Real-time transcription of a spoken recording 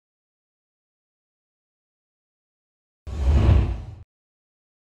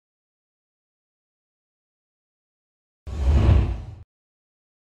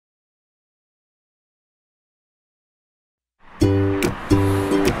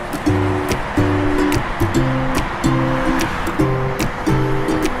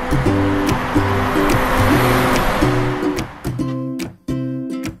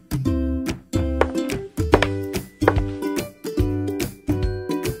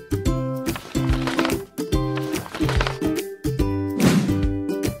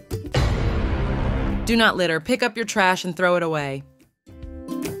Do not litter. Pick up your trash and throw it away.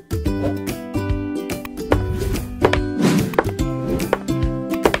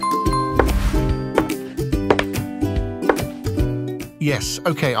 Yes,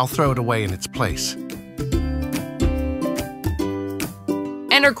 okay, I'll throw it away in its place.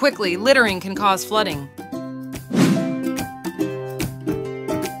 Enter quickly. Littering can cause flooding.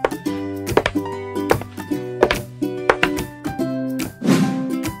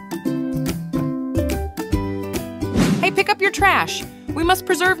 Hey, pick up your trash. We must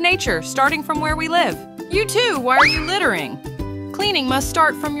preserve nature, starting from where we live. You too, why are you littering? Cleaning must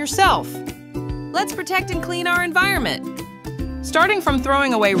start from yourself. Let's protect and clean our environment. Starting from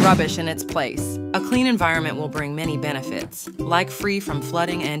throwing away rubbish in its place, a clean environment will bring many benefits, like free from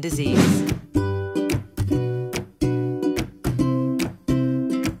flooding and disease.